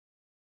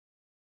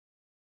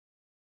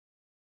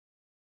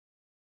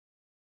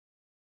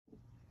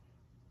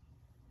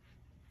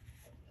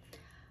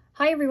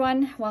Hi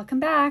everyone, welcome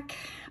back.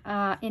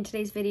 In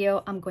today's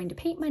video, I'm going to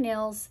paint my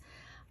nails.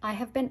 I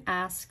have been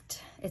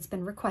asked, it's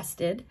been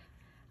requested,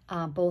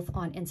 both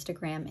on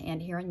Instagram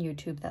and here on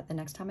YouTube, that the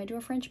next time I do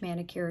a French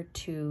manicure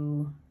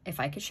if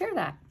I could share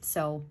that.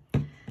 So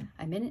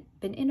I've been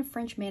in a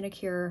French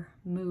manicure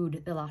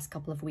mood the last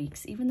couple of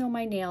weeks, even though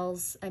my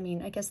nails, I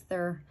mean, I guess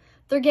they're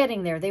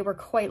getting there. They were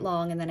quite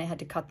long and then I had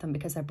to cut them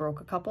because I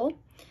broke a couple.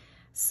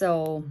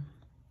 So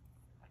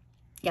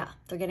yeah,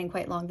 they're getting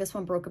quite long. This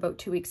one broke about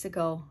 2 weeks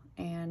ago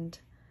and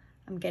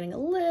I'm getting a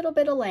little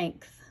bit of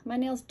length. My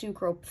nails do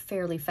grow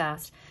fairly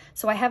fast.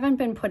 So I haven't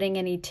been putting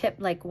any tip,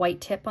 like white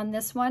tip on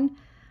this one.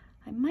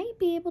 I might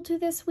be able to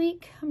this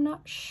week. I'm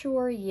not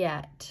sure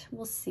yet.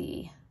 We'll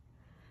see.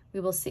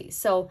 We will see.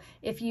 So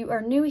if you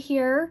are new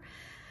here,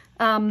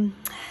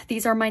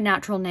 these are my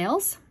natural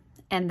nails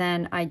and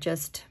then I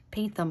just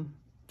paint them.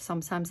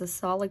 Sometimes a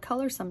solid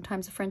color,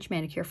 sometimes a French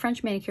manicure.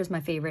 French manicure is my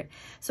favorite.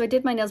 So I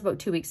did my nails about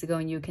 2 weeks ago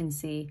and you can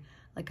see,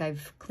 like,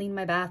 I've cleaned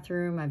my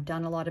bathroom, I've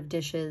done a lot of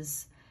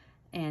dishes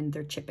and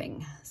they're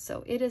chipping.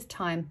 So it is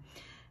time.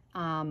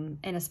 And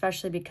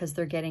especially because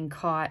they're getting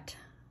caught,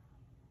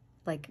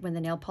 like when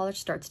the nail polish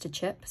starts to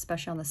chip,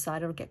 especially on the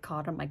side, it'll get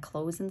caught on my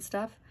clothes and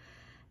stuff.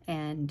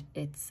 And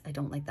I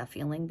don't like that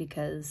feeling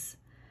because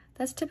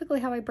that's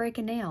typically how I break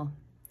a nail.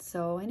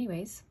 So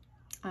anyways,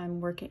 I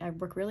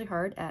work really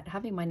hard at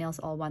having my nails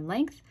all one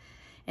length.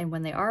 And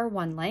when they are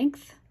one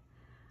length,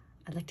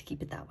 I like to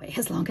keep it that way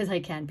as long as I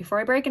can before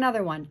I break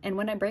another one. And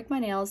when I break my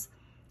nails,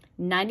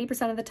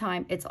 90% of the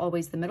time, it's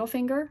always the middle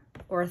finger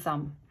or a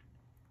thumb.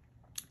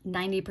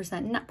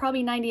 90%,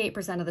 probably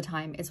 98% of the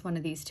time, it's one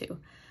of these two.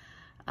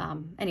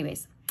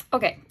 Anyways,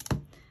 okay.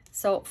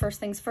 So first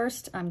things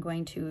first, I'm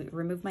going to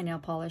remove my nail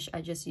polish.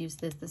 I just use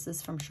this. This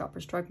is from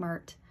Shoppers Drug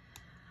Mart.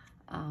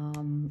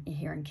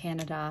 Here in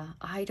Canada.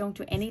 I don't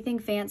do anything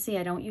fancy.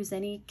 I don't use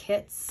any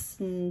kits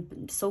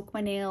and soak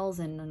my nails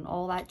and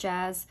all that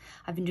jazz.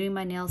 I've been doing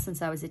my nails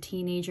since I was a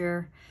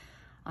teenager.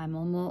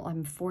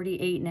 I'm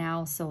 48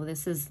 now, so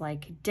this is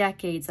like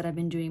decades that I've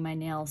been doing my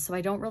nails. So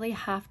I don't really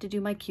have to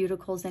do my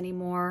cuticles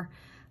anymore.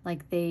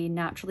 Like, they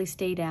naturally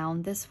stay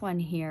down. This one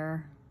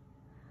here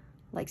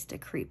likes to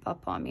creep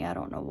up on me. I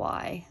don't know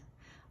why.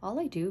 All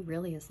I do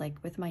really is, like,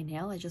 with my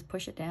nail, I just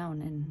push it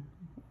down and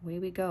away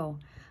we go.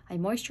 I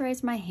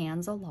moisturize my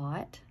hands a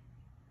lot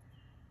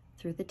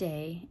through the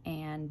day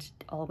and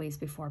always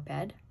before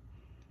bed.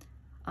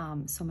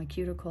 So my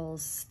cuticles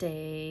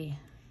stay,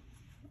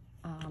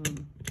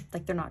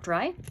 like, they're not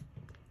dry.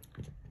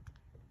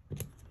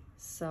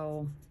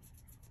 So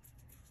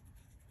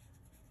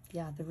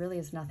yeah, there really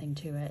is nothing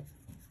to it.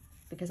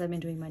 Because I've been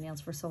doing my nails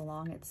for so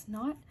long,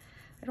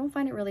 I don't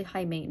find it really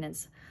high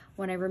maintenance.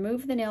 When I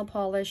remove the nail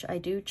polish, I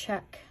do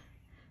check,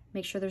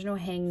 make sure there's no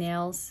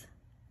hangnails.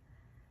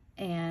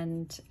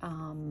 And,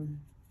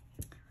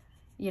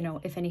 you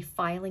know, if any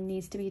filing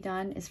needs to be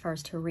done as far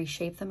as to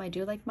reshape them, I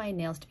do like my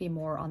nails to be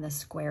more on the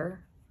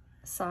square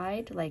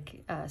side,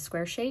 like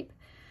square shape.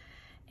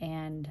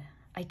 And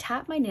I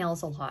tap my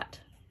nails a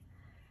lot.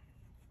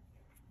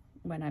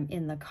 When I'm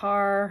in the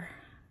car,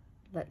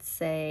 let's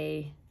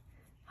say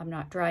I'm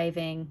not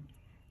driving,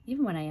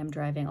 even when I am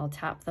driving, I'll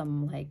tap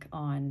them like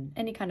on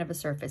any kind of a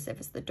surface. If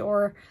it's the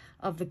door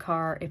of the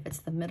car, if it's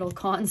the middle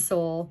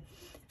console,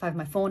 if I have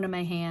my phone in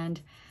my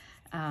hand,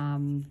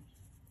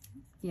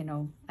 you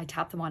know, I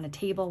tap them on a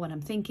table when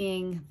I'm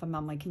thinking, if I'm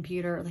on my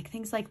computer, like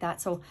things like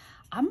that. So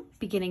I'm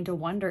beginning to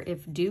wonder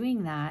if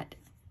doing that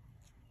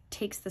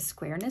takes the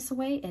squareness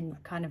away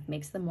and kind of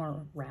makes them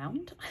more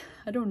round.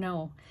 I don't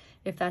know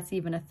if that's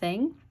even a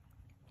thing,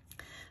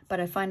 but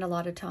I find a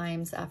lot of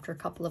times after a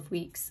couple of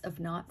weeks of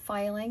not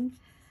filing,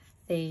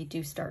 they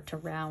do start to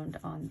round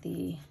on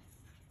the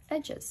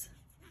edges.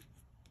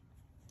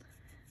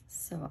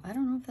 So I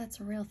don't know if that's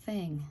a real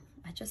thing.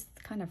 I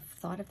just kind of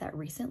thought of that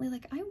recently.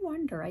 Like, I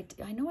wonder,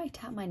 I know I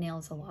tap my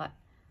nails a lot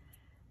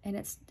and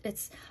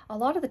it's a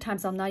lot of the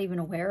times I'm not even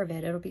aware of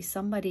it. It'll be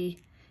somebody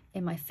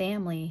in my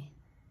family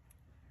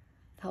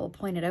that will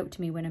point it out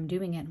to me when I'm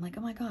doing it. I'm like,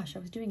 oh my gosh, I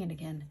was doing it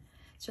again.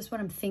 It's just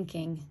what I'm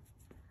thinking.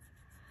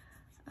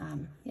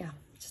 Yeah,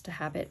 just a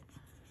habit.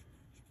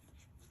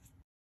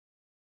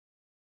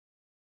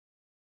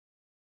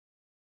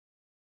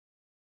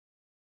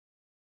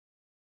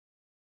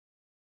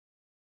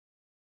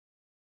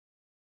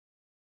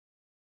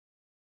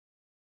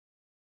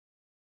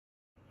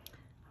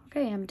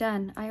 Okay, I'm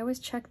done. I always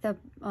check the,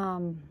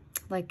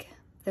 like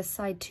this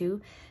side too,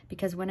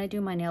 because when I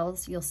do my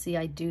nails, you'll see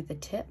I do the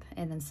tip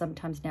and then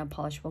sometimes nail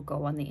polish will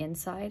go on the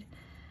inside.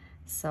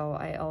 So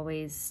I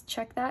always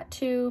check that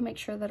too, make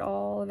sure that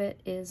all of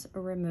it is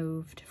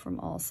removed from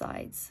all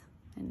sides.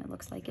 And it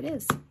looks like it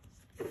is.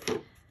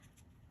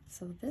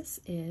 So this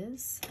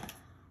is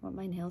what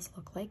my nails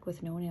look like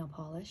with no nail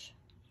polish.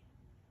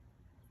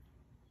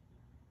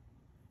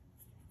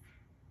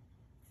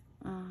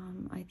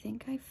 I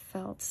think I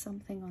felt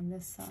something on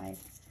this side.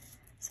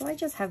 So I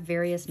just have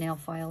various nail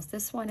files.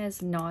 This one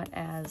is not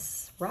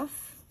as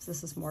rough. So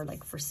this is more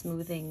like for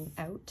smoothing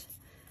out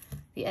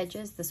the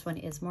edges. This one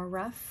is more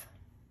rough.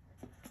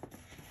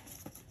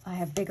 I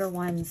have bigger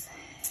ones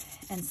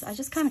And so I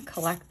just kind of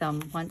collect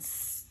them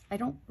once. I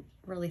don't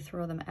really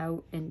throw them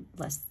out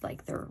unless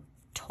like they're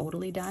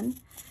totally done.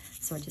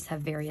 So I just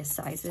have various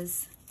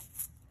sizes,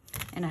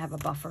 and I have a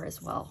buffer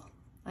as well.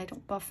 I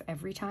don't buff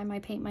every time I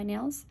paint my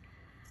nails,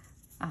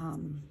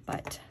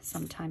 but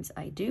sometimes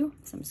I do.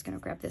 So I'm just gonna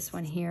grab this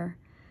one here,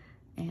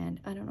 and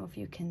I don't know if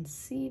you can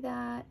see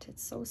that.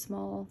 It's so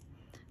small,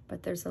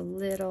 but there's a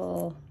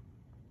little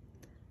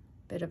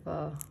bit of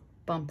a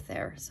bump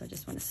there. So I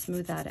just want to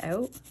smooth that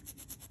out.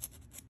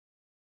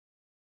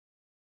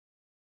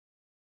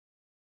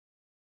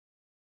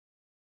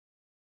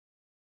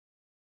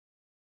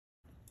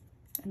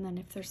 And then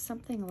if there's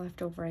something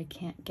left over I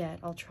can't get,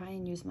 I'll try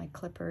and use my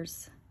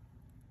clippers.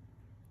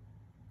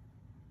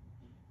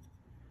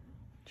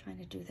 I'm trying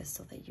to do this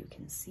so that you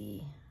can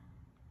see.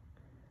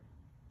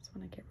 Just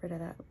want to get rid of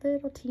that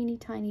little teeny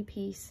tiny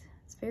piece.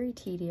 It's very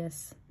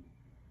tedious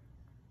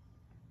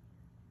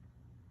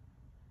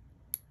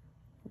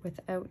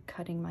without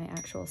cutting my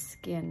actual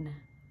skin.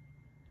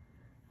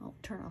 I'll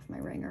turn off my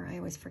ringer, I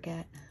always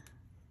forget.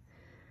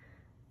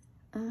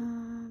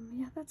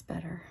 Yeah, that's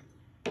better.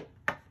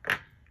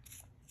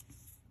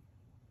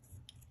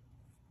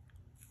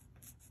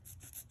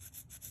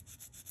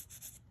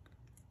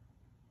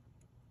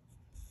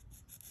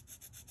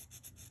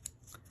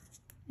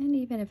 And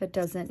even if it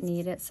doesn't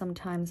need it,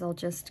 sometimes I'll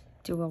just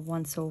do a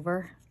once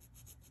over,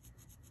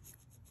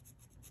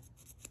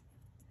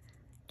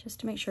 just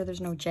to make sure there's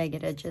no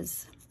jagged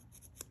edges.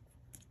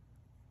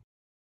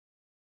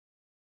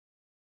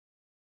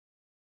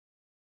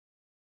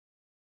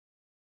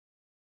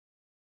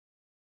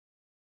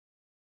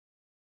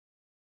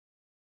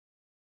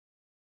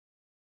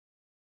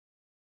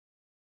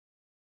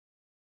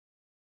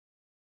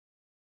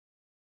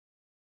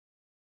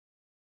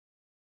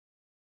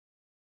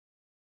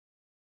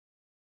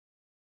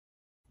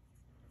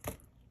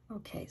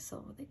 Okay,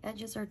 so the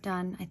edges are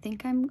done. I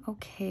think I'm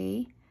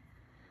okay.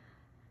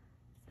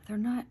 They're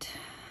not,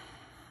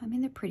 I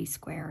mean, they're pretty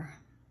square.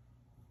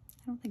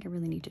 I don't think I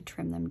really need to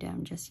trim them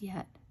down just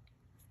yet.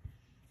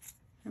 I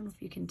don't know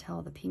if you can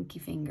tell the pinky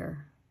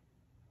finger.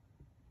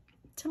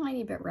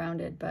 Tiny bit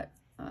rounded, but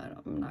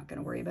I'm not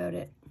gonna worry about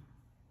it.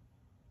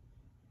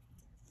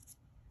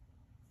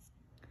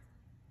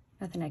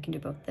 Nothing I can do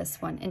about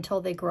this one.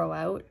 Until they grow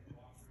out,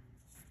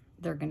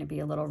 they're gonna be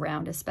a little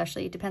round,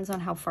 especially, it depends on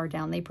how far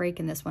down they break,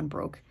 and this one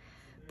broke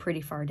pretty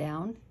far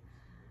down.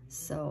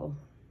 So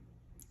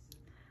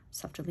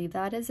just have to leave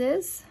that as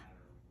is.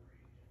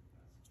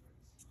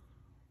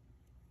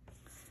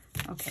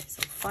 Okay,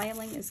 so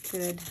filing is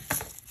good.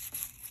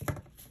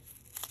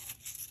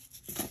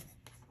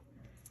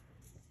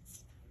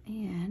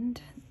 And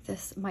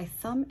this, my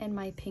thumb and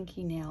my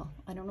pinky nail,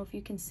 I don't know if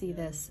you can see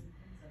this.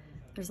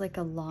 There's like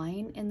a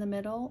line in the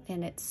middle,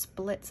 and it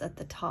splits at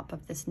the top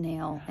of this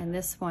nail. And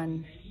this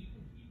one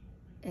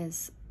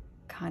is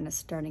kind of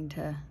starting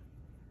to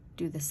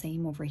do the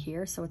same over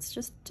here. So it's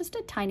just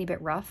a tiny bit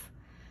rough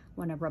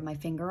when I rub my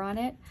finger on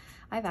it.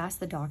 I've asked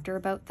the doctor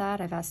about that.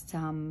 I've asked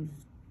my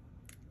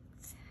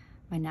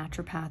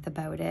naturopath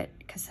about it,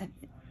 because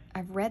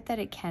I've read that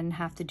it can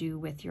have to do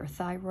with your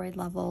thyroid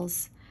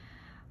levels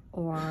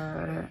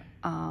or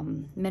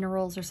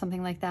minerals or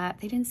something like that.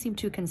 They didn't seem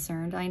too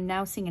concerned. I'm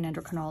now seeing an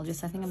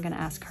endocrinologist. I think I'm going to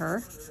ask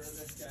her.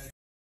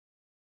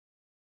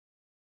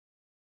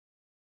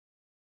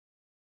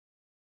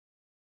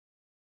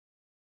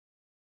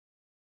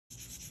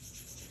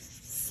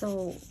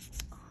 So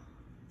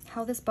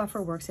how this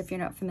buffer works, if you're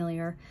not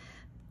familiar,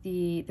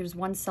 there's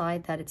one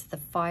side that it's the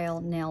file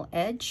nail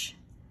edge.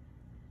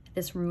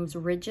 This removes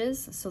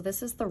ridges. So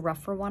this is the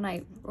rougher one.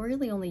 I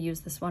really only use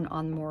this one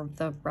on more of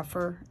the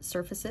rougher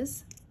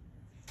surfaces.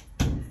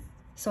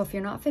 So if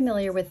you're not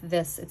familiar with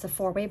this, it's a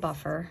 4-way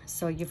buffer.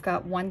 So you've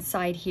got one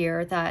side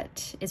here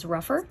that is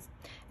rougher,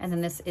 and then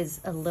this is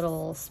a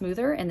little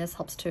smoother, and this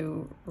helps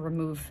to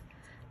remove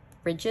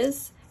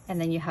ridges. And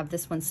then you have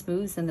this one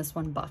smooths and this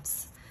one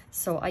buffs.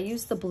 So I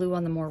use the blue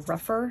on the more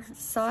rougher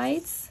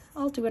sides.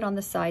 I'll do it on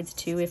the sides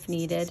too if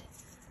needed.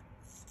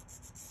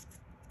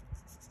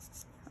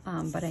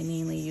 But I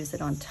mainly use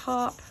it on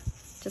top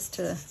just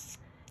to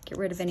get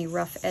rid of any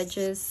rough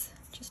edges.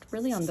 Just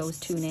really on those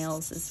two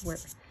nails is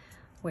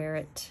where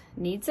it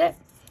needs it.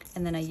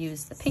 And then I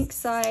use the pink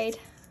side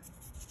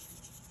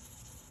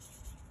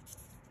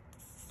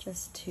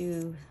just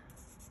to,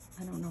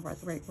 I don't know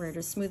where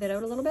to smooth it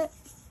out a little bit.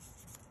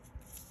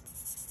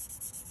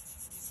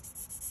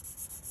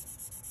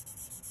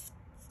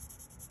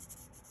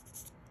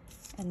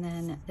 And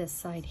then this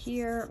side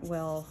here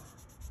will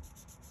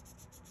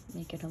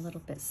make it a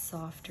little bit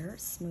softer,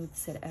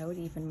 smooths it out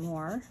even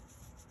more.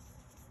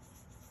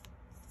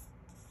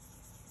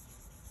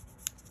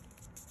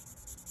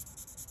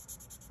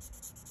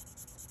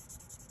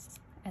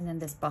 And then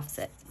this buffs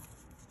it.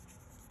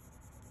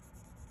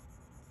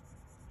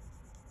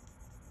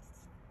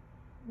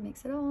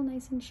 Makes it all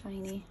nice and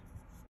shiny.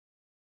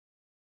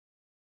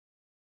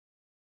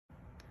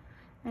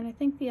 And I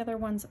think the other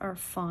ones are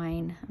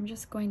fine. I'm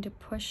just going to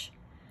push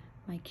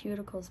my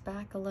cuticles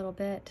back a little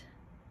bit.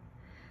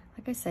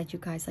 Like I said, you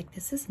guys, like,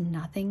 this is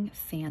nothing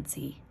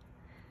fancy.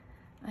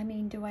 I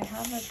mean, do I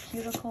have a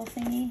cuticle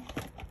thingy?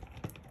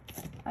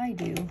 I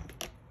do.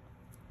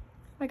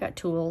 I got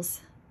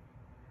tools.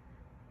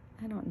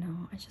 I don't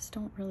know. I just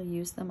don't really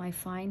use them. I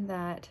find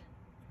that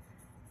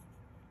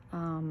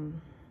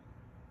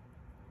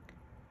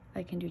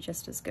I can do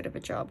just as good of a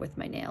job with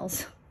my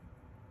nails.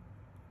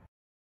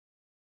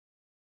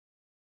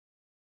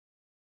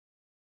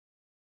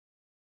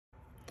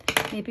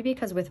 Maybe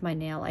because with my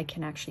nail, I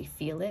can actually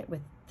feel it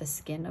with the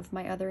skin of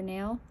my other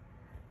nail,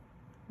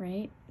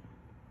 right?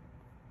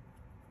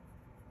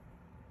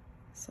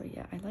 So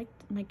yeah, I like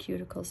my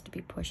cuticles to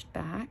be pushed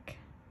back.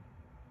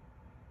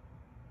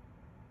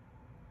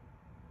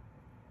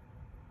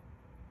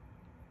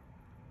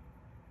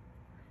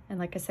 And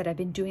like I said, I've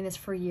been doing this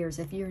for years.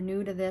 If you're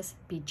new to this,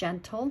 be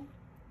gentle.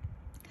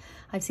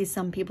 I've seen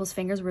some people's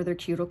fingers where their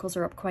cuticles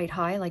are up quite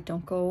high. Like,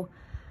 don't go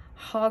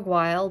hog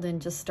wild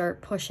and just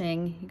start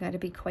pushing. You got to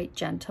be quite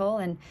gentle,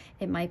 and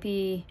it might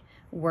be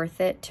worth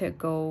it to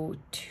go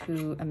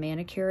to a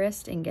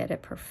manicurist and get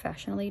it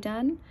professionally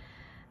done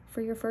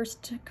for your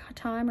first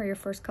time or your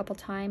first couple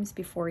times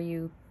before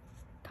you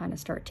kind of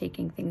start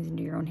taking things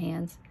into your own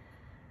hands.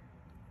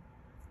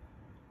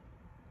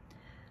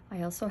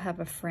 I also have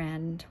a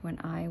friend when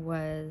I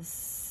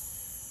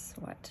was,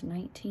 what,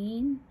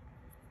 18,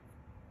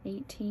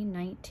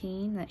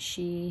 19, that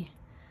she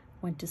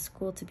went to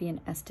school to be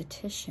an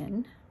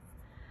esthetician.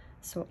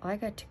 So I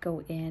got to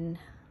go in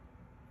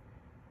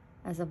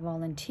as a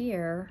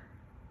volunteer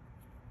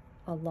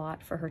a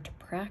lot for her to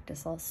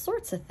practice all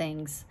sorts of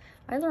things.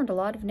 I learned a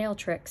lot of nail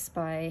tricks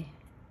by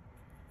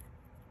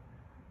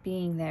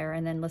being there,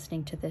 and then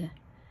listening to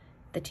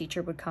the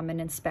teacher would come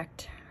and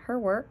inspect her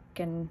work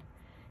and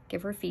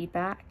give her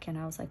feedback, and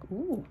I was like,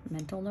 ooh,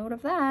 mental note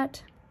of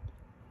that.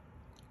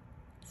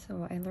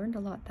 So I learned a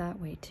lot that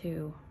way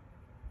too.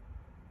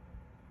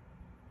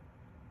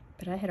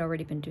 But I had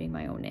already been doing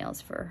my own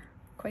nails for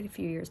quite a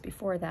few years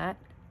before that.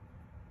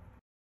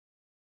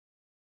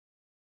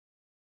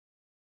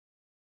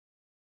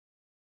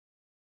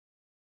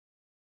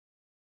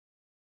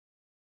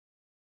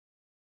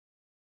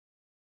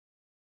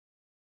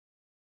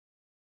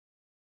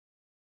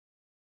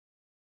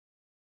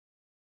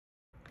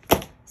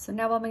 So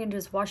now what I'm gonna do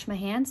is wash my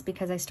hands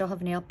because I still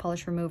have nail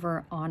polish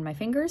remover on my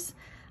fingers.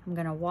 I'm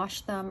gonna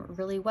wash them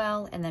really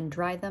well and then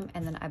dry them,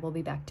 and then I will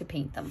be back to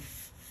paint them.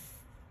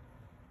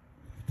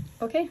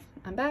 Okay,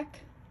 I'm back.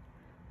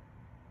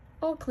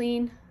 All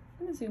clean.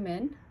 I'm gonna zoom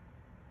in.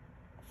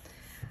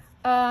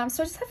 So I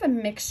just have a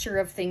mixture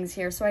of things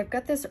here. So I've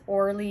got this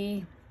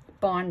Orly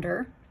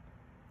Bonder.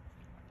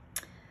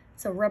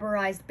 It's a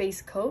rubberized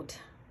base coat,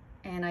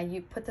 and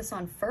you put this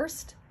on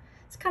first.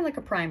 It's kind of like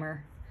a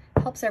primer.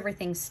 Helps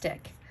everything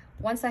stick.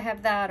 Once I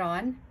have that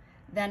on,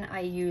 then I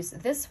use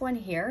this one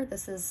here.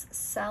 This is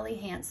Sally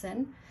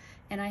Hansen,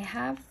 and I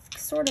have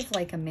sort of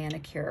like a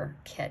manicure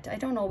kit. I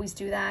don't always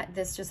do that.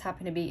 This just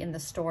happened to be in the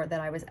store that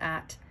I was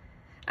at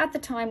the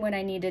time when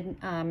I needed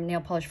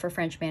nail polish for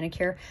French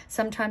manicure.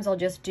 Sometimes I'll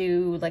just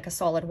do like a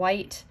solid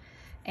white,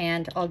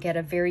 and I'll get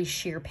a very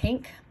sheer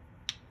pink,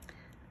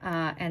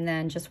 and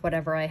then just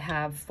whatever I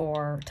have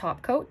for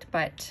top coat,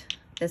 but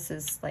this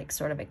is like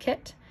sort of a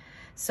kit.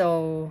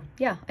 So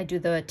yeah, I do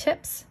the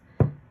tips,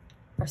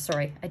 or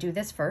sorry, I do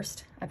this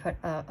first. I put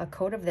a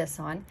coat of this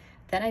on,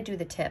 then I do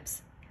the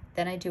tips,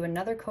 then I do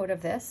another coat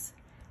of this,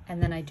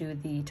 and then I do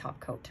the top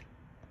coat.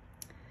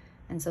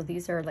 And so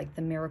these are like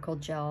the Miracle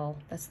Gel.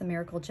 That's the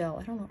Miracle Gel.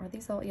 I don't know, are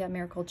these all? Yeah,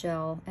 Miracle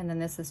Gel. And then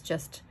this is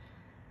just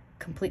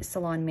Complete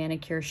Salon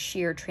Manicure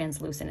Sheer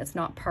Translucent. It's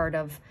not part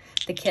of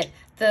the kit.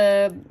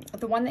 The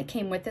one that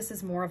came with this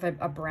is more of a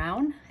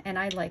brown, and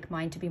I like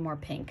mine to be more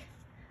pink.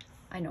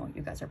 I know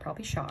you guys are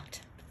probably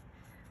shocked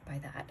by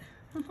that.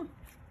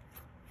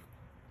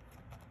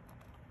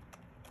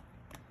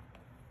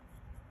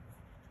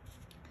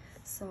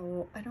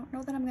 So I don't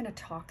know that I'm gonna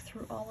talk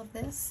through all of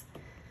this.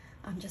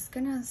 I'm just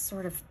gonna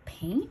sort of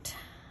paint.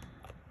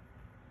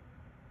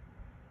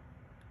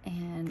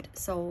 And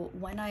so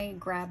when I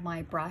grab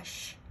my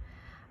brush,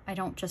 I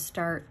don't just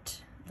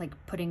start like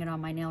putting it on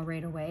my nail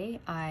right away.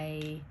 Let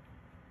me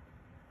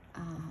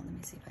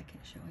see if I can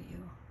show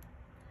you.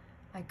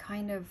 I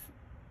kind of,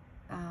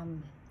 oh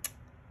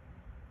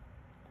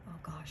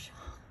gosh,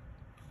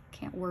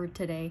 can't word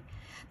today.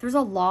 There's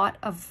a lot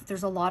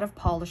of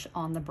polish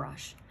on the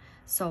brush.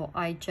 So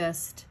I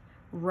just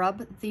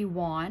rub the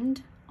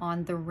wand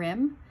on the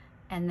rim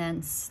and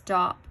then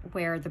stop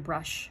where the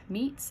brush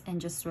meets and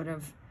just sort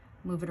of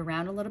move it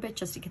around a little bit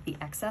just to get the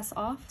excess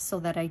off, so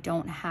that I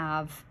don't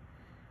have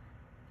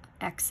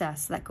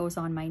excess that goes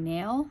on my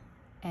nail,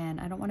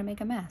 and I don't want to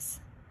make a mess.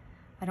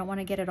 I don't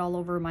want to get it all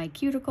over my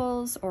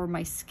cuticles or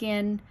my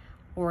skin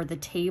or the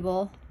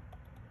table,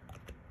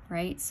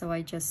 right? So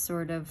I just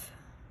sort of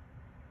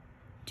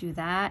do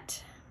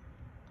that,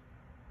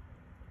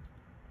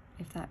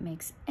 if that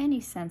makes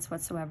any sense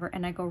whatsoever,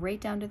 and I go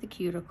right down to the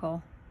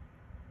cuticle.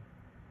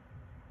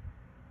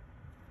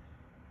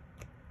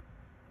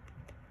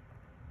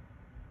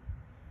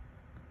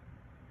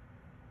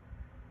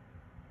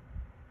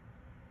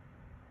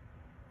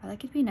 I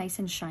like it to be nice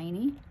and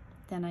shiny.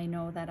 then I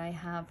know that I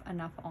have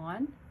enough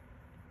on.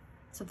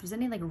 So if there's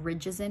any like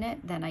ridges in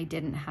it, then I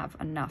didn't have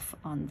enough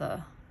on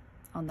the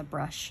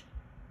brush.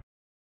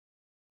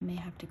 I may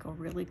have to go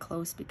really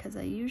close because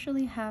I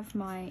usually have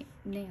my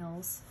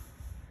nails,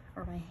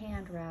 or my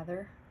hand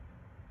rather,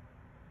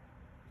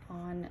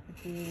 on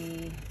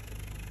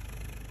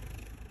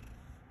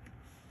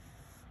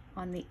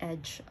the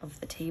edge of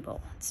the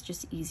table. It's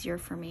just easier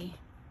for me.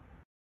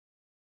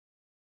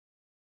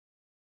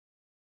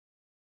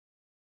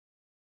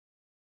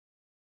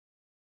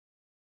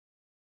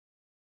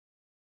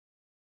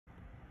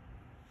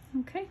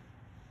 Okay,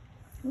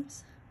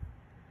 oops.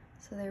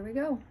 So there we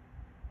go.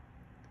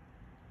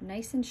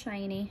 Nice and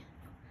shiny.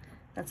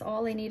 That's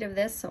all I need of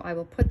this, so I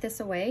will put this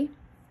away.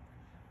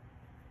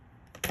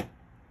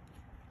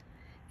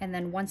 And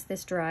then once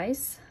this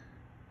dries,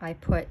 I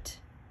put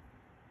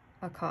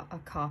a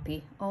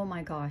copy, oh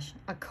my gosh,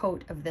 a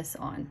coat of this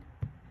on.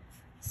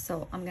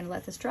 So I'm gonna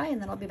let this dry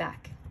and then I'll be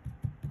back.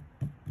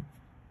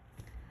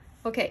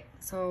 Okay,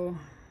 so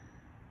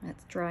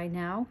it's dry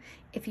now.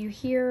 If you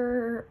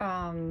hear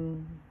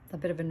a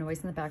bit of a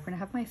noise in the background, I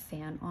have my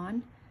fan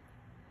on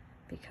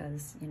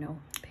because, you know,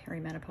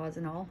 perimenopause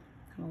and all,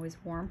 I'm always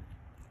warm.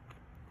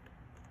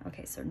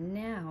 Okay, so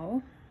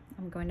now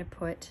I'm going to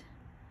put,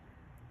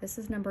 this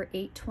is number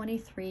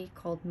 823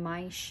 called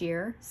My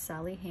Sheer,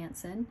 Sally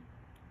Hansen.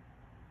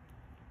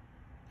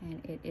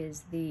 And it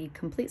is the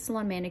Complete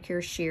Salon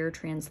Manicure Sheer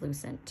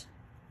Translucent.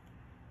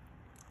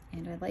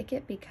 And I like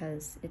it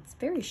because it's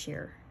very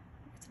sheer.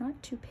 It's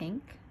not too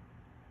pink.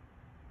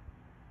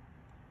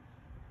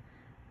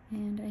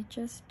 And I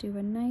just do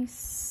a nice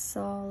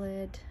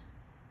solid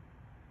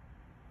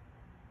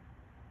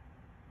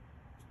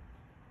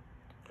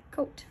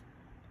coat.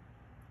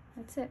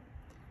 That's it.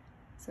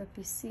 So if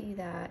you see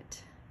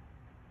that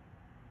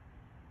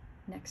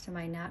next to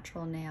my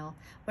natural nail,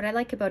 what I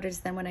like about it is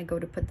then when I go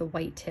to put the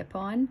white tip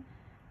on,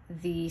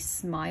 the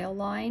smile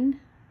line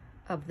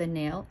of the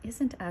nail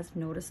isn't as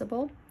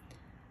noticeable.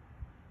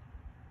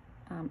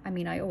 I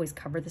mean, I always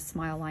cover the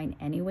smile line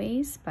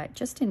anyways, but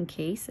just in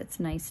case, it's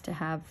nice to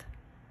have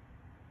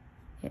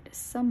it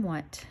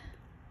somewhat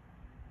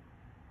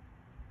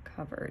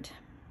covered.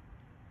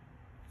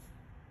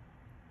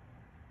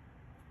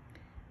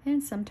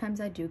 And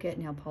sometimes I do get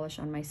nail polish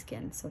on my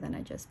skin, so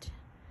then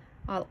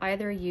I'll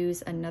either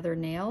use another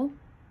nail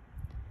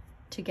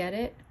to get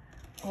it,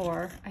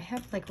 or I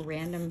have like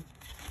random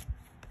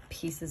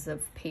pieces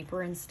of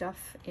paper and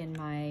stuff in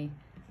my,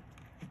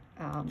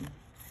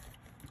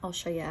 I'll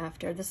show you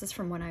after. This is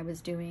from when I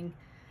was doing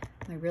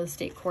my real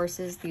estate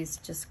courses, these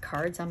just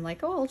cards. I'm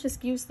like, oh, I'll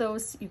just use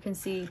those. You can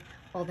see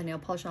all the nail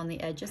polish on the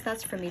edges.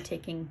 That's for me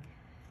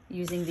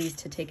using these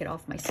to take it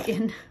off my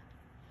skin.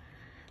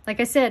 Like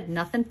I said,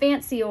 nothing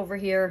fancy over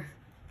here.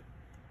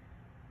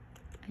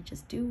 I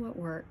just do what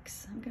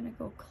works. I'm gonna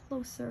go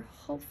closer.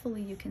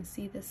 Hopefully you can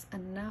see this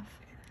enough.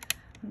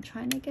 I'm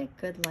trying to get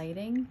good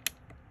lighting.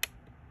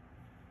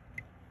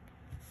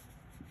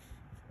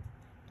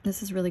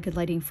 This is really good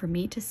lighting for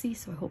me to see,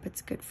 so I hope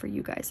it's good for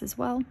you guys as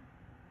well.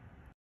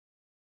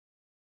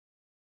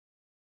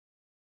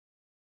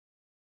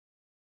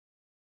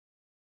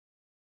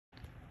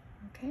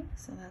 Okay,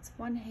 so that's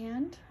one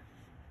hand.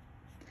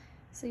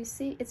 So you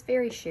see, it's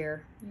very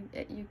sheer.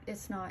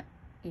 It's not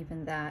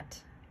even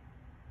that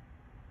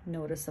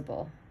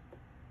noticeable.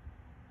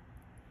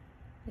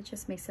 It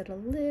just makes it a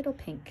little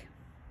pink.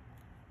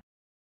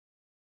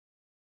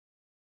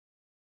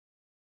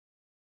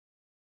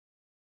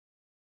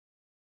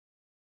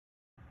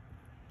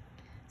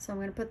 So I'm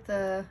going to put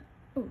the,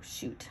 oh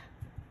shoot.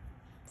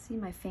 See,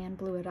 my fan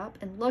blew it up,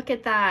 and look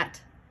at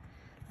that.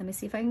 Let me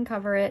see if I can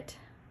cover it.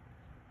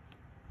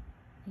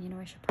 You know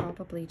what I should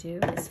probably do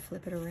is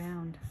flip it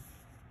around.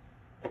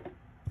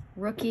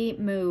 Rookie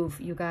move,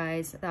 you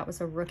guys. That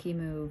was a rookie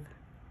move.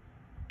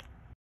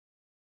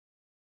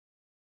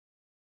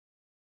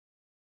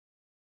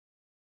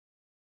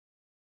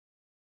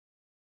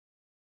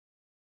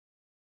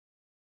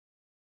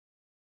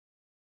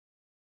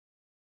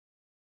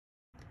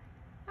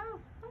 Oh,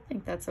 I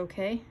think that's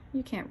okay.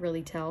 You can't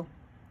really tell.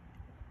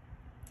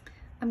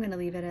 I'm going to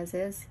leave it as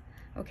is.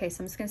 Okay,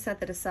 so I'm just going to set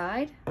that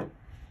aside.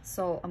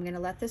 So I'm going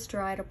to let this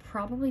dry. It'll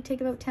probably take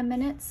about 10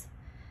 minutes.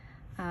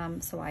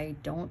 So I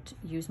don't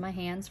use my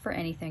hands for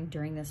anything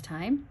during this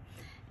time.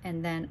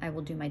 And then I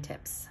will do my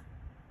tips.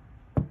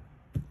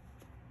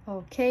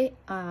 Okay,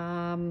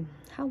 how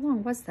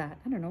long was that?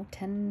 I don't know,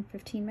 10,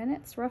 15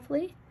 minutes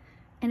roughly.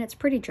 And it's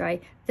pretty dry.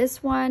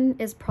 This one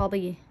is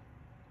probably,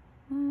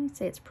 I'd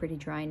say it's pretty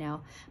dry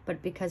now,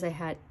 but because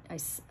I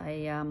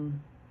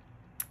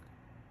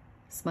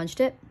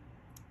smudged it,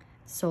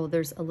 so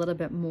there's a little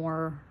bit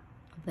more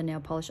of the nail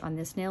polish on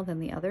this nail than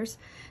the others.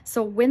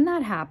 So when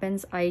that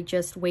happens, I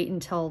just wait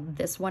until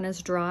this one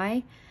is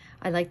dry.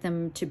 I like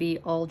them to be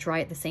all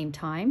dry at the same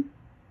time.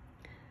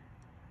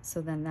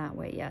 So then that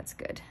way, yeah, it's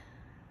good.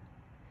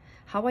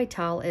 How I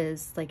tell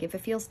is, like, if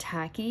it feels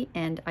tacky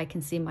and I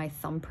can see my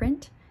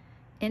thumbprint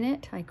in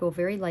it, I go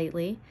very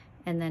lightly.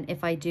 And then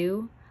if I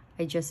do,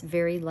 I just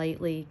very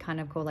lightly kind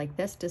of go like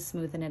this to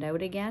smoothen it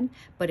out again.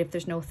 But if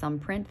there's no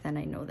thumbprint, then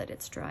I know that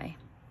it's dry.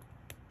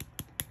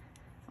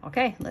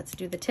 Okay, let's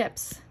do the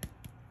tips.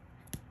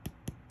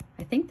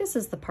 I think this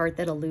is the part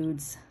that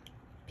eludes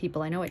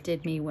people. I know it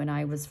did me when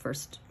I was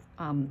first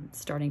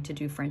starting to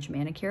do French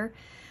manicure.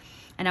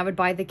 And I would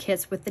buy the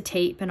kits with the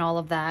tape and all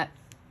of that.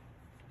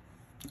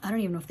 I don't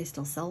even know if they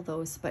still sell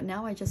those, but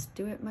now I just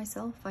do it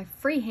myself. I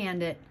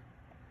freehand it.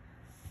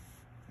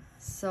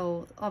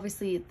 So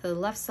obviously the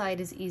left side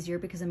is easier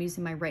because I'm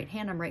using my right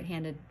hand. I'm right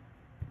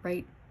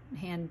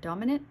hand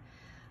dominant.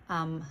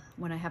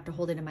 When I have to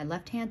hold it in my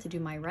left hand to do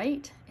my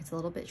right, it's a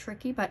little bit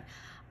tricky, but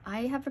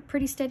I have a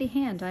pretty steady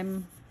hand.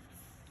 I'm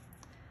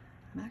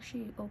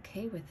actually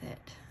okay with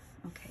it.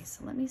 Okay,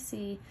 so let me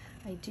see.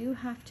 I do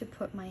have to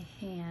put my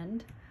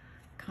hand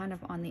kind of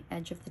on the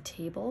edge of the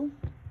table.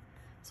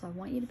 So I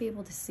want you to be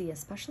able to see,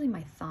 especially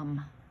my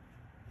thumb.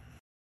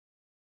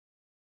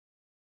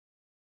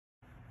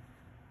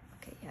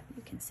 Okay, yeah,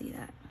 you can see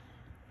that.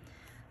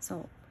 So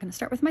I'm gonna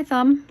start with my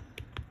thumb.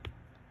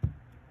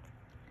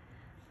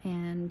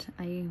 And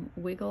I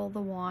wiggle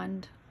the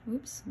wand,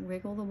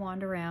 wiggle the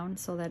wand around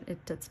so that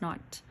it's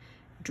not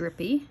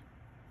drippy.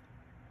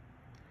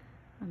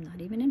 I'm not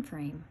even in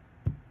frame.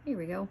 Here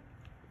we go.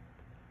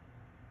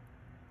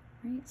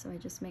 Right, so I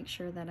just make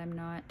sure that I'm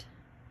not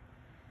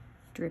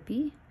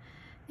drippy.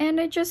 And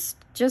I just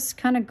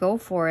kind of go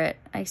for it.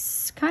 I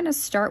kind of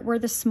start where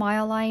the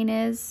smile line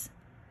is.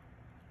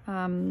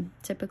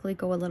 Typically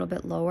go a little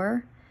bit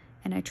lower.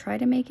 And I try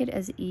to make it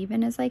as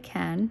even as I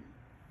can.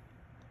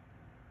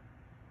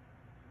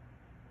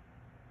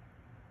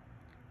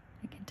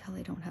 I can tell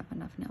I don't have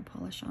enough nail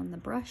polish on the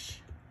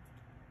brush.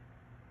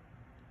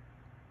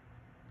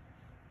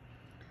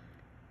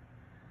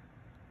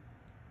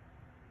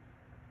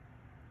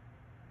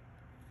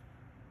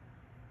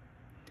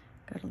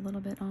 Got a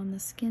little bit on the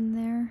skin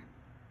there.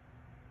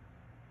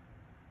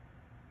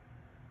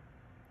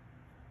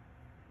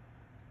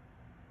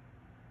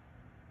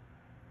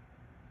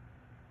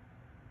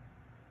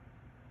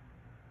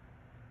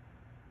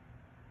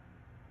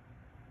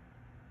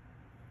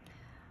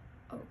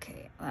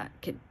 Okay, that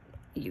could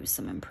use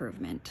some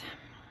improvement.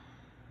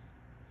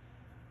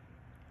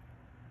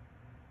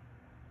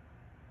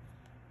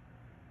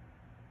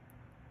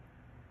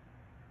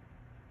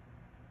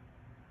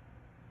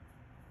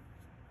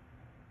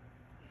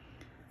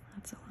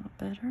 That's a little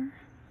better.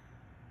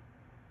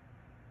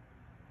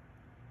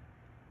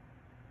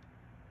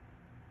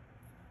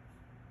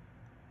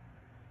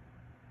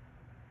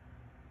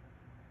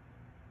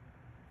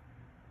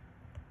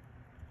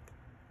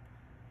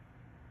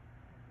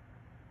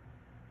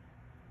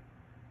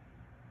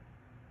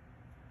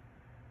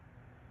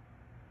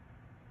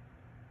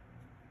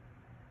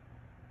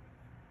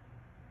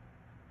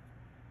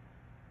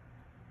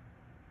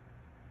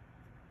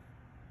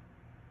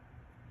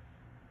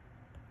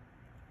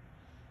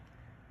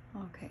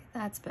 Okay,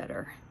 that's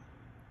better.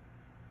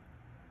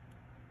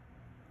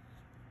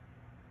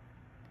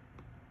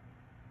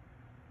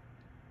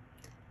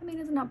 I mean,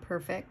 it's not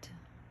perfect,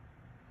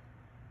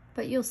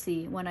 but you'll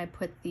see when I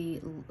put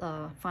the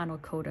final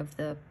coat of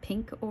the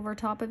pink over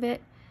top of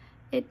it,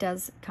 it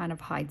does kind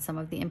of hide some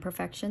of the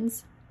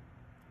imperfections.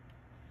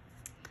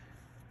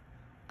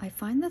 I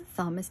find the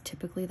thumb is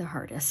typically the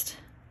hardest.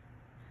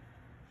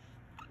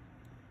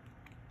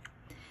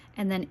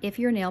 And then if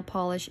your nail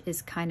polish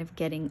is kind of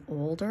getting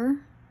older,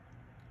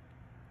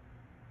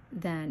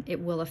 then it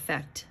will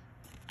affect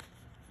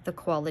the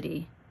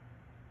quality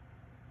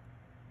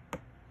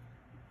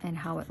and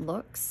how it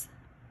looks.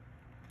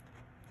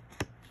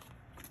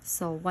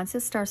 So once it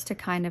starts to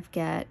kind of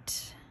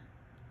get,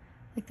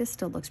 like this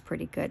still looks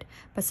pretty good.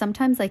 But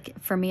sometimes, like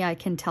for me, I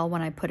can tell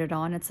when I put it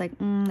on, it's like,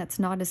 that's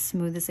not as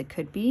smooth as it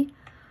could be.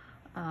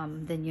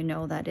 Then you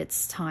know that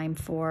it's time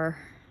for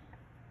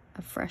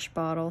a fresh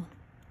bottle.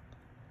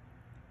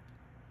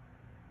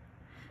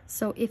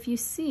 So if you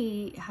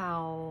see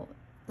how,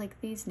 like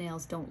these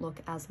nails don't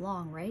look as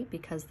long, right?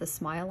 Because the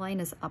smile line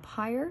is up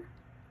higher.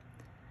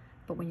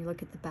 But when you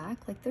look at the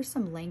back, like there's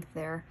some length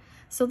there.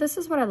 So this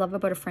is what I love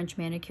about a French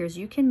manicure is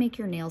you can make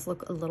your nails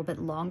look a little bit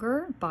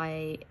longer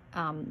by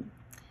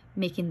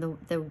making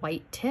the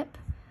white tip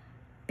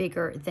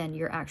bigger than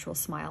your actual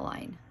smile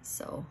line.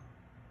 So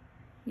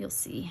you'll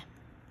see.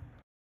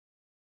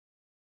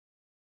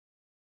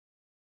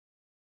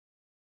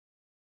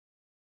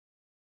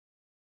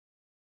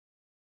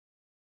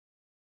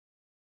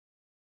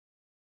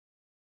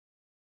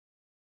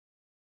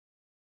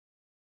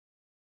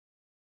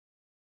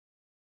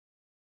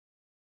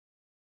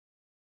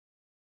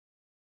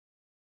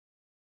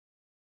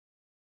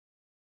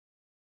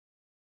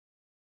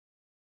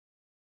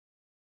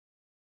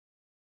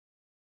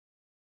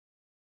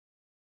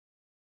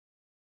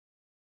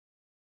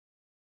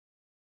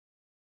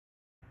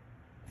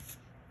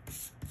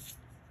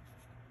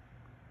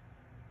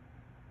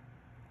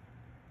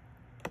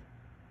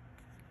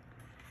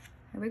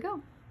 Here we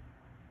go.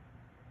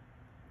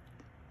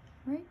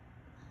 Right?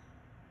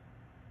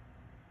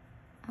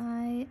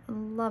 I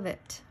love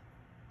it.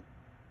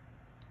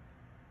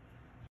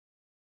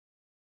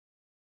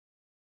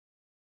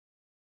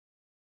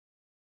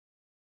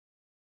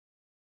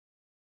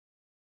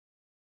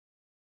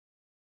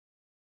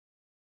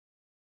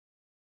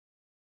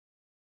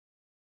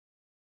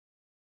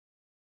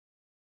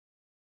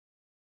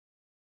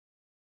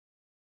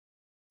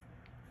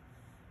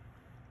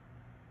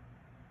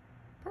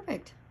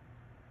 Perfect.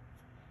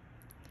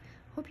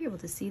 Hope you're able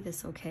to see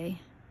this okay.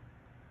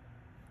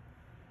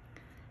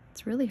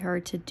 It's really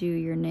hard to do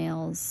your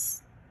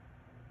nails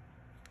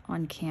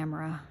on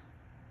camera.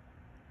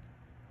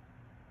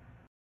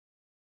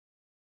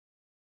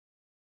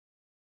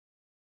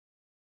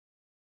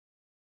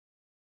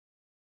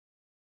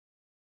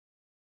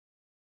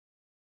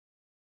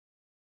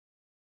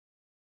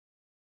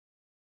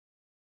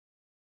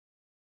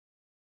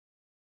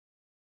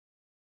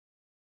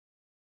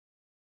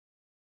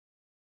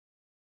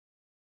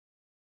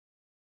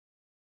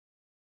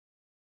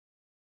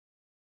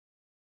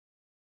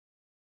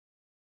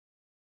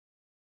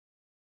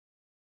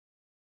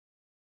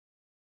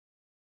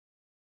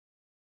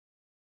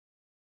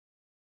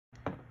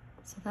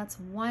 So that's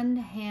one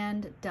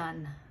hand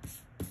done.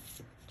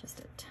 Just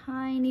a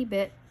tiny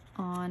bit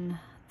on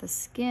the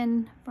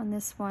skin on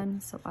this one,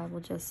 so I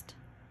will just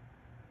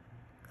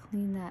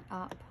clean that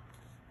up.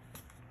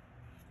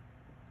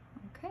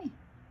 Okay.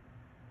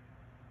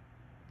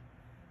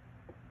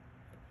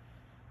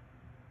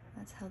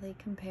 That's how they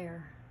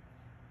compare.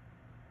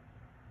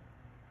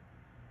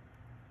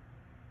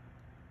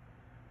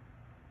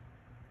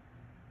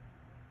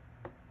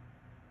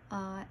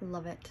 I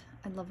love it.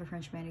 I love a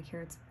French manicure.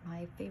 It's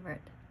my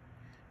favorite.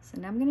 So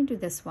now I'm going to do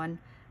this one.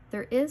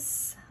 There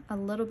is a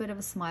little bit of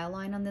a smile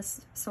line on this,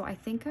 so I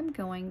think I'm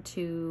going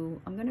to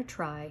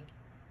try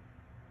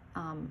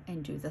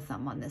and do the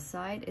thumb on this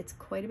side. It's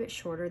quite a bit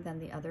shorter than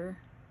the other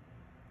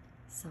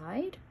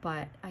side,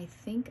 but I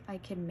think I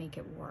can make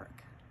it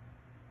work.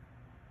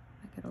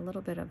 I got a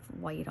little bit of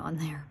white on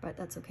there, but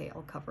that's okay.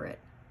 I'll cover it.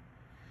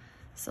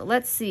 So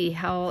let's see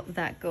how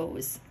that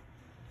goes.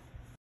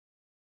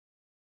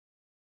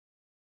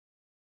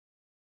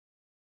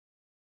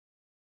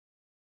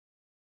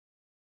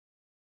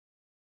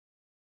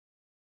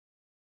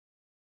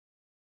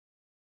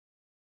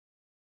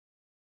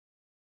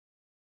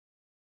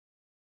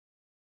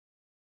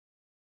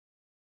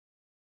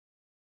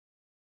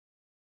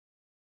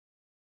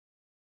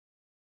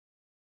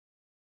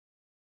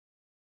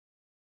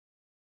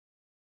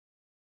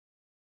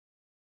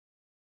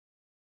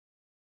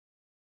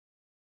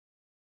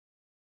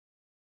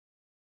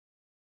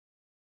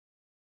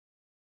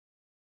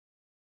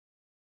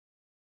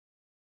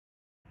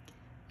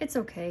 It's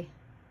okay.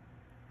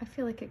 I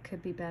feel like it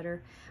could be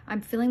better.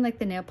 I'm feeling like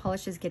the nail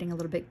polish is getting a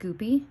little bit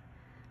goopy.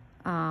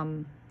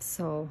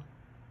 So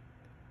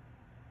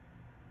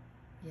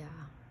yeah,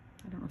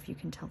 I don't know if you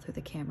can tell through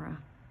the camera,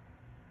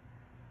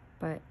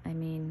 but I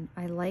mean,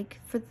 I like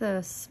for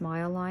the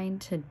smile line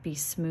to be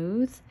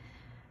smooth,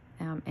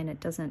 and it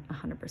doesn't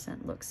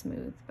 100% look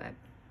smooth, but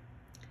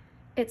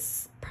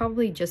it's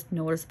probably just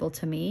noticeable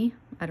to me.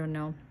 I don't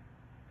know.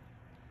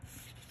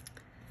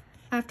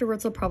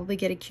 Afterwards, I'll probably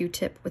get a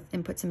Q-tip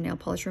and put some nail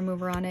polish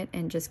remover on it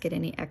and just get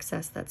any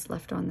excess that's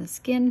left on the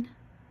skin.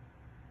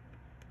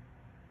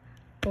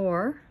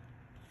 Or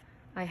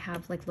I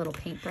have like little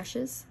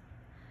paintbrushes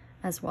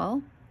as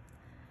well,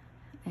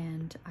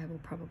 and I will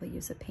probably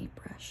use a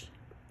paintbrush.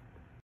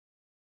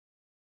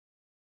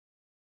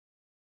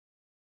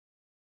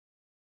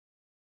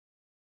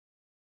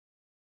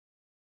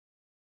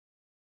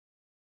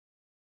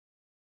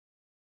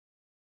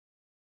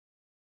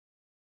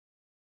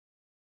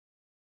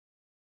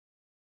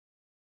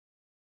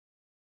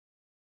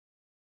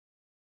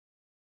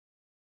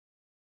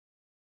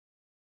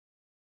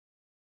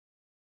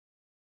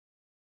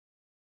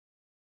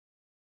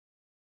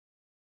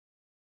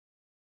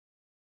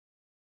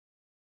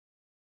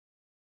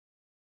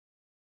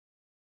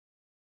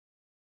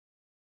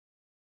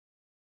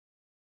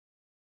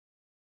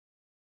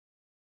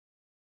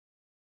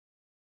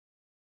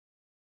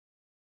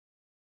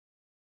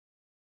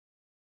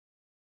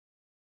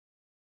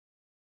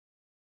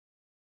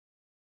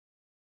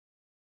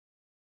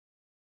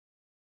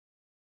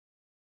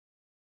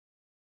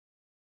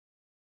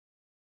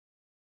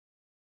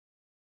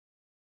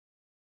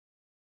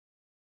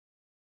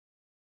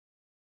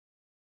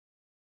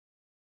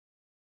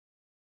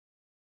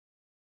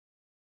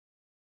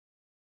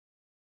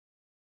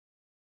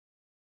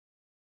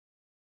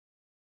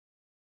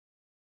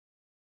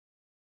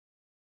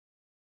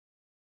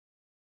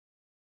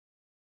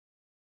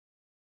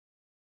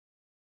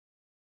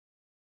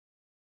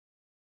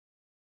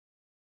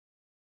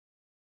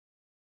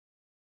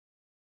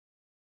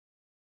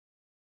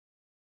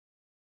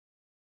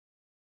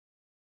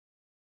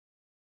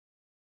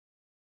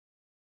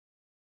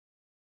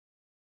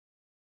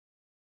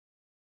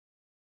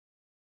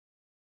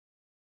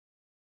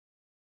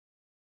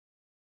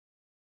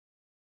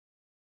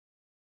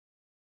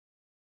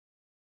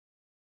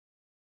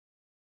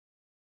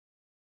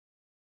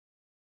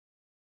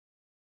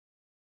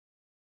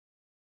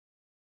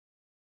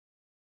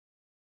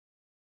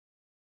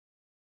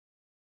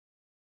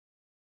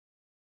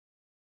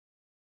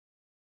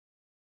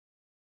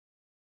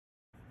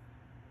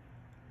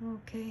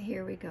 Okay,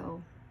 here we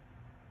go.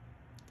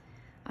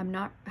 I'm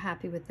not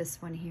happy with this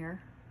one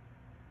here,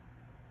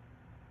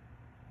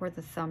 or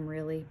the thumb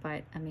really,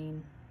 but I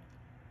mean,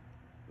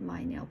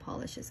 my nail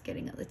polish is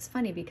getting, it's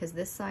funny because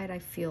this side I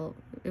feel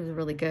it was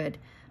really good,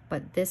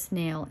 but this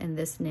nail and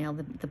this nail,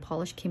 the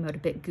polish came out a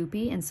bit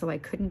goopy, and so I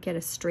couldn't get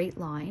a straight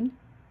line.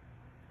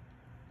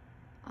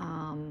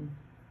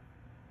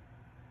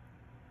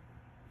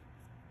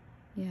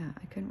 Yeah,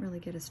 I couldn't really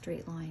get a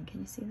straight line.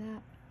 Can you see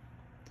that?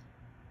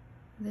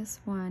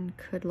 This one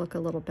could look a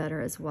little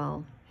better as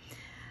well.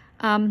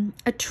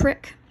 A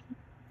trick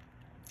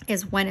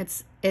is when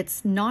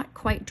it's not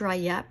quite dry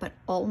yet, but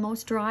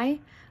almost dry,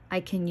 I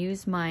can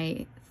use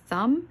my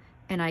thumb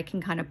and I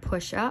can kind of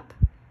push up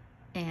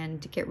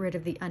and get rid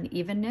of the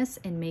unevenness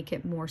and make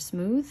it more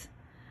smooth.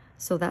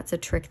 So that's a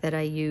trick that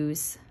I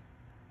use.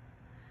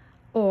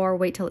 Or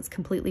wait till it's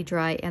completely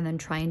dry and then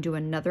try and do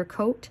another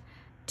coat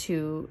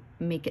to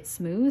make it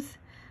smooth.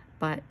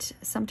 But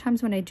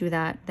sometimes when I do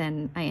that,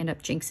 then I end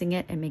up jinxing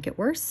it and make it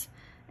worse,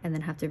 and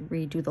then have to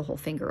redo the whole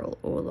finger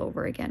all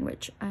over again,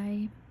 which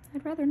I'd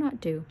rather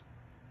not do.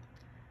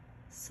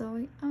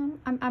 So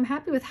I'm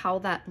happy with how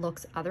that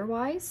looks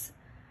otherwise.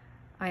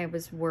 I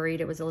was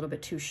worried it was a little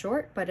bit too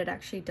short, but it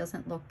actually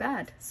doesn't look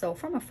bad. So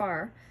from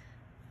afar,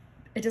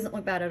 it doesn't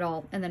look bad at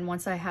all. And then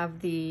once I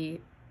have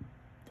the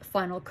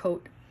final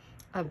coat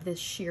of this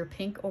sheer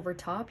pink over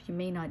top, you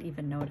may not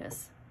even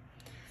notice.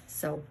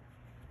 So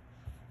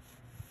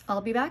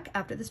I'll be back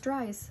after this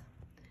dries.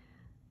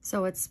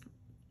 So it's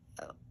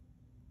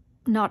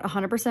not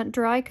 100%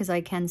 dry because I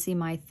can see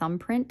my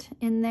thumbprint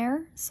in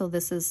there. So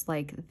this is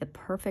like the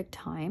perfect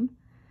time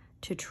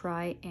to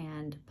try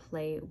and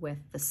play with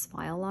the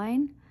smile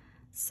line.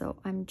 So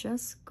I'm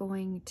just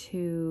going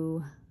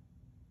to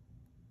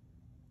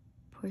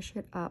push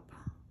it up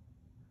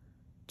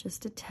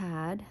just a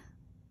tad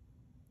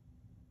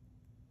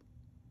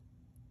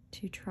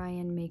to try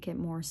and make it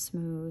more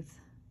smooth.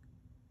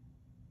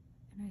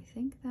 And I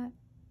think that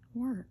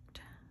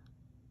worked.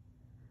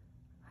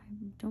 I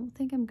don't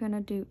think I'm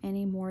gonna do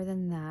any more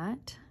than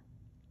that.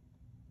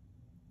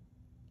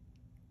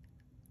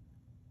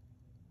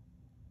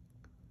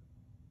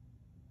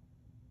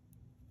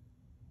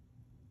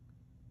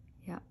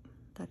 Yeah,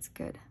 that's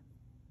good.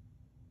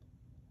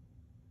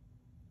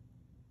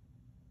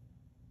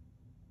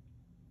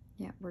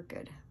 Yeah, we're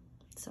good.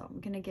 So I'm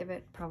gonna give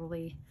it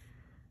probably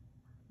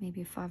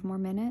maybe 5 more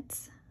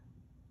minutes.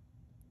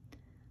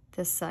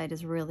 This side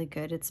is really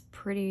good. It's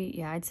pretty,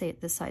 yeah, I'd say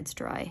this side's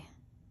dry.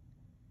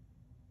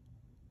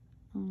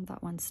 Oh,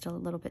 that one's still a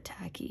little bit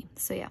tacky.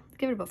 So yeah,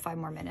 give it about 5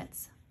 more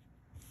minutes.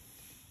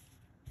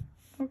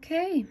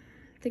 Okay,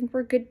 I think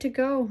we're good to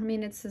go. I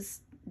mean, it's as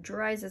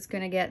dry as it's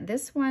gonna get.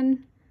 This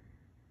one,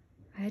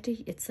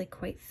 it's like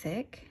quite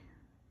thick.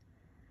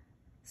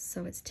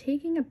 So it's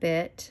taking a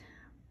bit,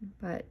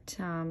 but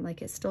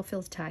like it still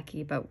feels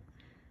tacky, but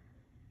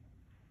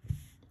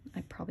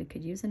I probably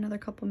could use another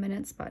couple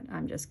minutes, but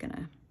I'm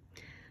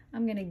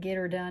gonna get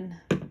her done.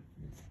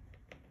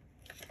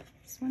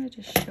 Just wanted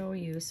to show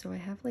you. So I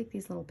have like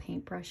these little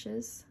paint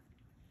brushes,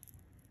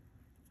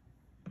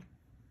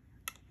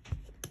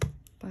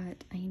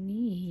 but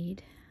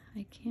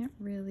I can't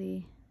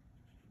really,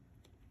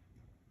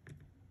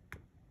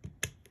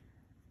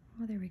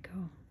 oh, there we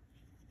go.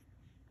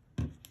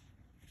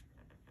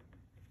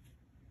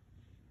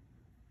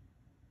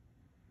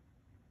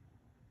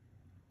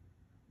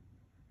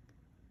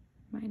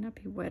 Might not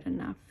be wet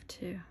enough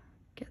to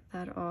get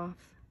that off.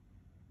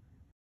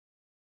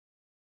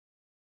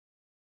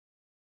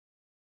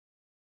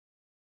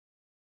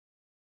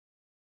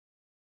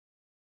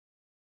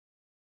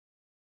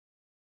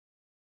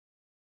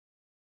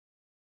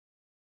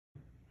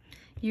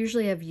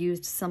 Usually I've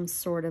used some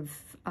sort of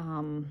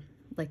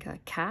like a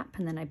cap,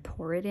 and then I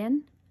pour it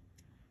in.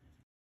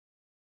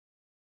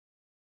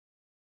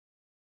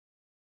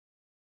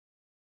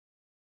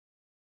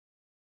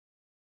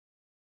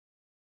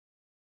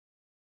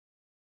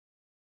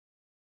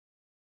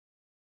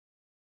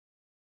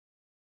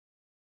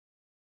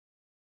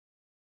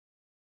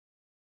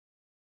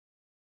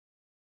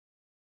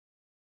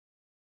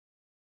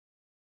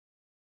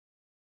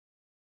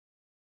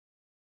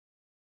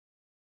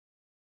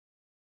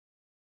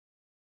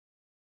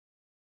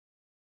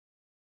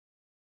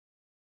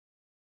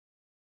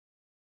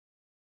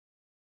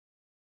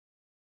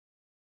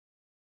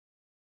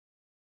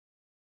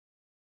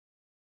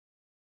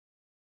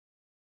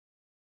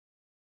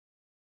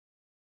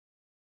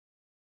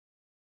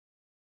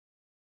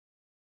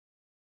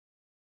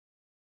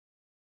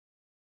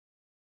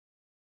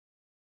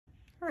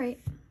 All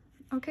right,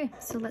 okay,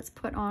 so let's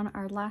put on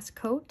our last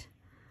coat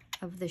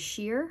of the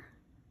sheer.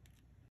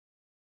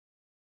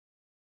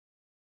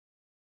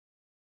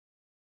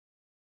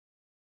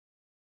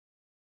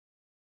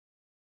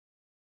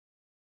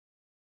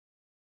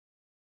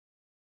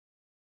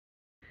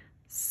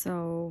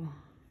 So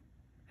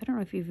I don't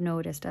know if you've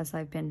noticed, as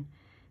I've been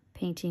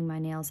painting my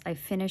nails, I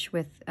finish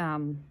with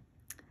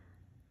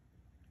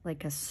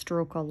like a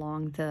stroke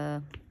along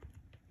the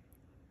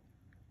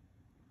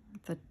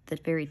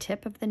very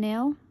tip of the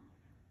nail.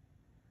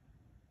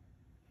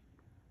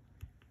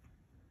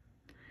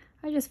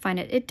 I just find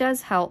it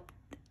does help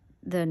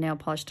the nail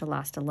polish to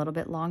last a little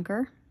bit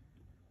longer.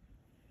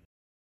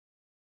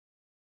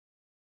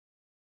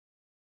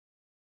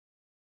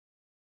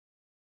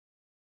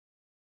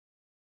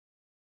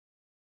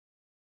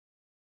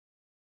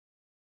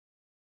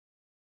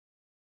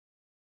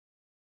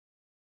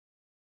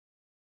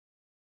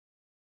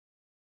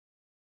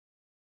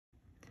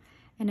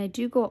 And I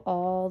do go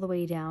all the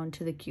way down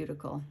to the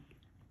cuticle.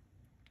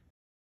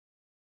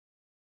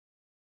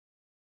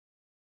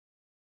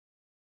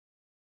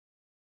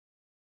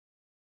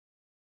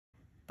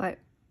 But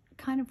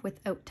kind of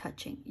without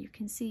touching. You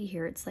can see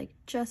here, it's like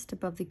just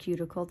above the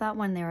cuticle. That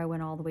one there, I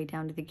went all the way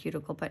down to the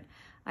cuticle, but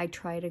I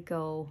try to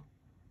go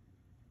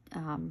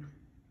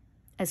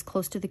as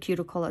close to the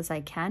cuticle as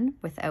I can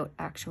without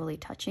actually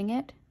touching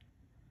it.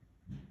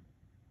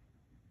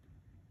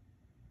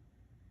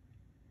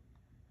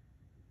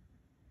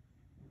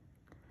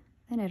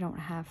 Then I don't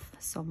have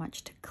so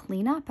much to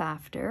clean up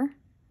after.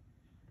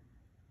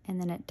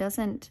 And then it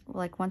doesn't,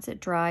 like once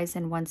it dries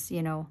and once,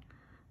 you know,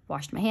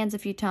 washed my hands a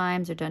few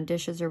times or done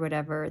dishes or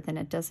whatever, then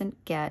it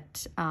doesn't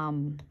get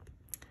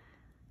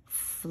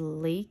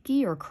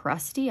flaky or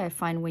crusty. I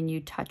find when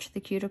you touch the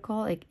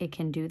cuticle, it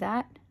can do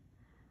that.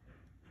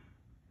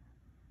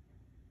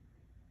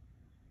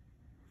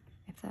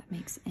 If that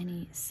makes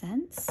any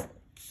sense.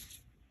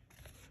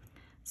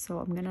 So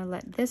I'm gonna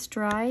let this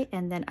dry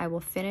and then I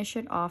will finish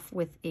it off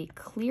with a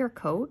clear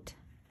coat.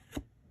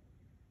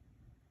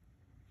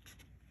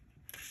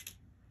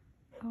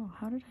 Oh,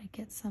 how did I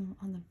get some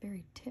on the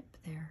very tip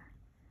there?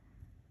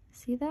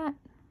 See that?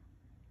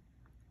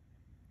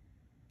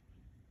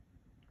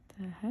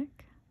 The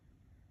heck?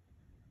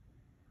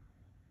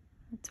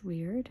 That's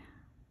weird.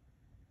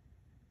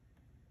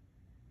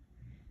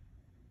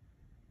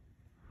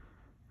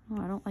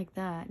 Oh, I don't like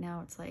that.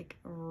 Now it's like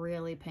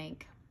really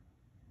pink.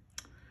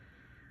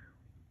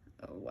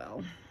 Oh,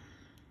 well.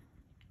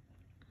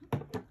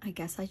 I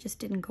guess I just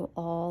didn't go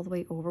all the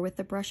way over with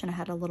the brush and I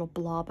had a little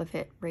blob of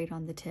it right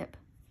on the tip.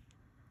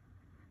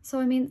 So,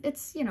 I mean,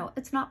 it's, you know,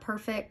 it's not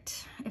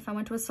perfect. If I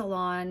went to a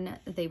salon,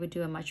 they would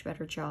do a much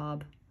better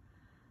job.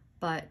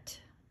 But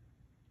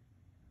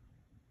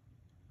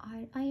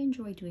I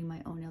enjoy doing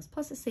my own nails.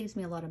 Plus, it saves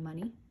me a lot of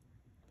money.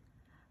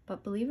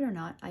 But believe it or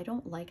not, I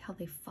don't like how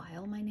they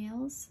file my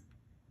nails.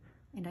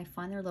 And I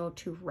find they're a little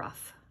too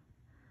rough.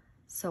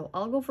 So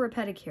I'll go for a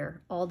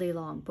pedicure all day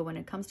long, but when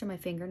it comes to my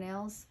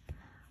fingernails,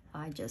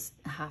 I just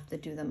have to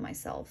do them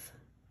myself.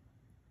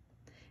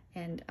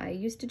 And I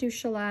used to do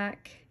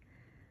shellac,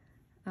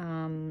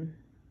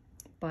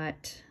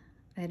 but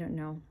I don't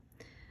know.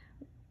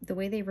 The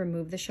way they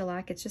remove the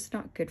shellac, it's just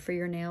not good for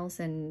your nails,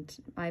 and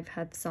I've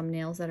had some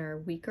nails that are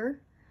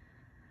weaker.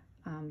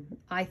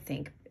 I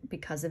think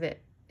because of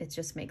it, it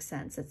just makes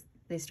sense.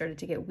 They started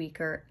to get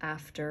weaker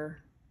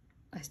after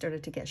I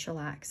started to get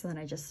shellac, so then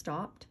I just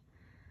stopped.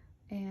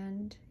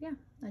 And yeah,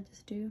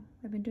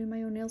 I've been doing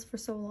my own nails for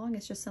so long.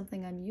 It's just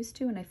something I'm used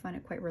to and I find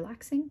it quite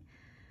relaxing.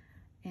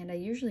 And I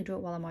usually do it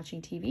while I'm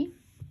watching TV.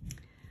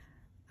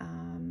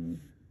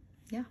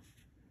 Yeah.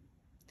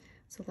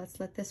 So let's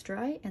let this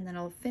dry and then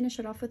I'll finish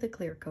it off with a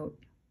clear coat.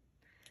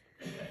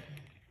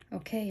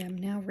 Okay, I'm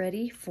now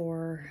ready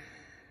for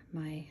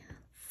my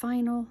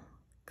final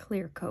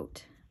clear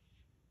coat.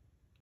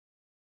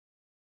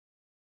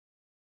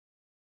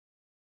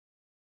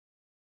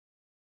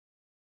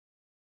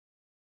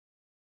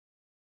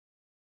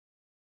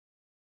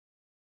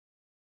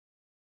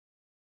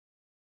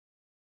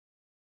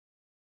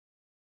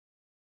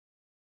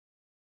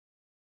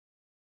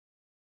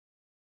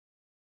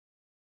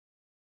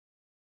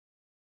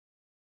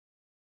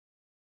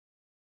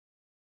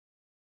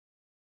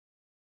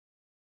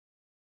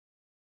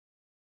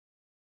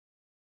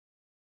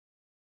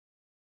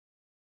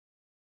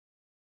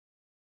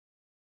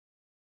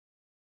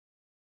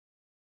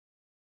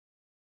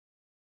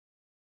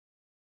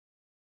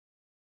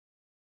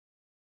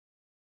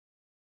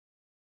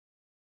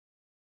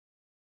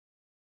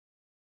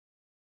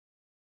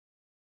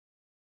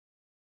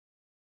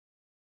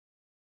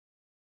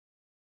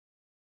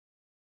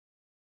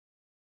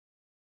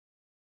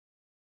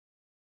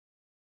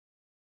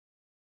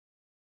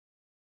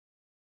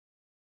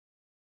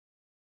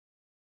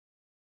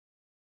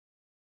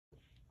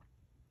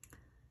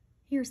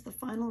 Here's the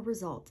final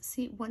result.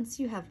 See, once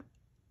you have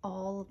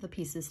all of the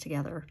pieces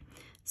together,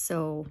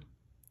 so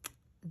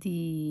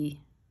the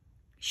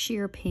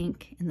sheer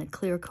pink and the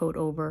clear coat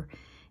over,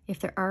 if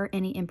there are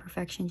any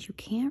imperfections, you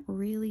can't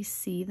really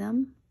see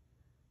them.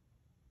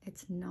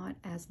 It's not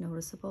as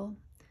noticeable.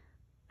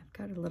 I've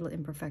got a little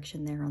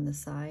imperfection there on the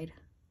side,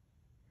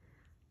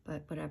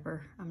 but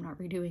whatever, I'm not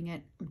redoing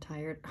it. I'm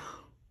tired.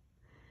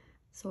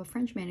 So a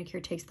French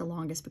manicure takes the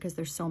longest because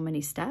there's so many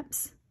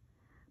steps,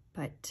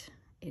 but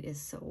it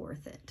is so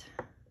worth it.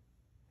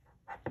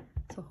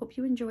 So hope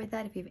you enjoyed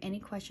that. If you have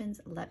any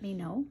questions, let me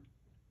know.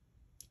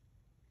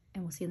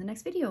 And we'll see you in the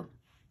next video.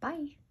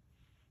 Bye.